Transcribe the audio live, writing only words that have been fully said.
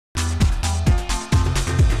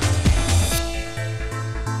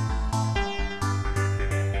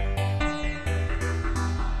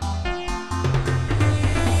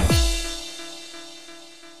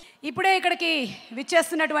ఇప్పుడే ఇక్కడికి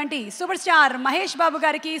విచ్చేస్తున్నటువంటి super star Mahesh Babu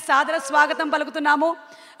గారికి సాదర స్వాగతం పలుకుతున్నాము.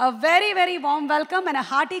 Very very warm welcome and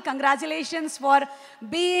hearty congratulations for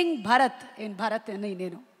being Bharat in Bharat అని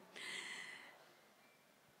నేను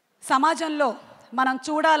సమాజంలో మనం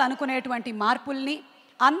చూడాలనుకునేటువంటి మార్పుల్ని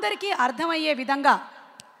అందరికీ అర్థమయ్యే విధంగా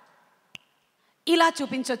ఇలా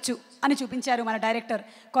చూపించవచ్చు అని చూపించారు మన డైరెక్టర్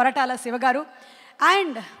కొరటాల శివ గారు.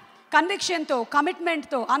 అండ్ కన్విక్షన్తో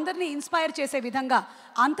కమిట్మెంట్తో అందరినీ ఇన్స్పైర్ చేసే విధంగా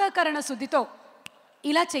అంతఃకరణ శుద్ధితో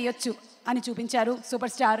ఇలా చేయొచ్చు అని చూపించారు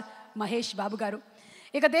సూపర్ స్టార్ మహేష్ బాబు గారు.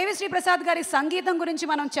 ఇక దేవిశ్రీ ప్రసాద్ గారి సంగీతం గురించి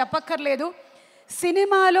మనం చెప్పక్కర్లేదు.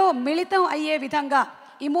 సినిమాలో మిళితం అయ్యే విధంగా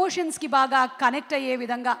ఇమోషన్స్కి బాగా కనెక్ట్ అయ్యే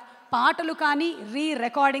విధంగా పాటలు కానీ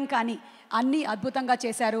రికార్డింగ్ కానీ అన్నీ అద్భుతంగా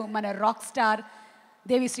చేశారు మన రాక్ స్టార్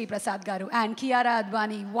దేవిశ్రీ ప్రసాద్ గారు. And Kiara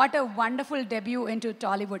Advani, what a wonderful debut in to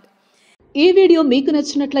Tollywood. ఈ వీడియో మీకు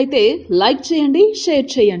నచ్చినట్లయితే లైక్ చేయండి, షేర్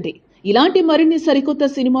చేయండి. ఇలాంటి మరిన్ని సరికొత్త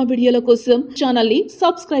సినిమా వీడియోల కోసం ఛానల్ని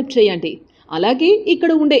సబ్స్క్రైబ్ చేయండి. అలాగే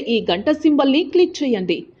ఇక్కడ ఉండే ఈ గంట సింబల్ని క్లిక్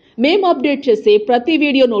చేయండి. మేము అప్డేట్ చేసే ప్రతి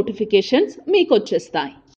వీడియో నోటిఫికేషన్స్ మీకు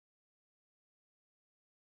వచ్చేస్తాయి.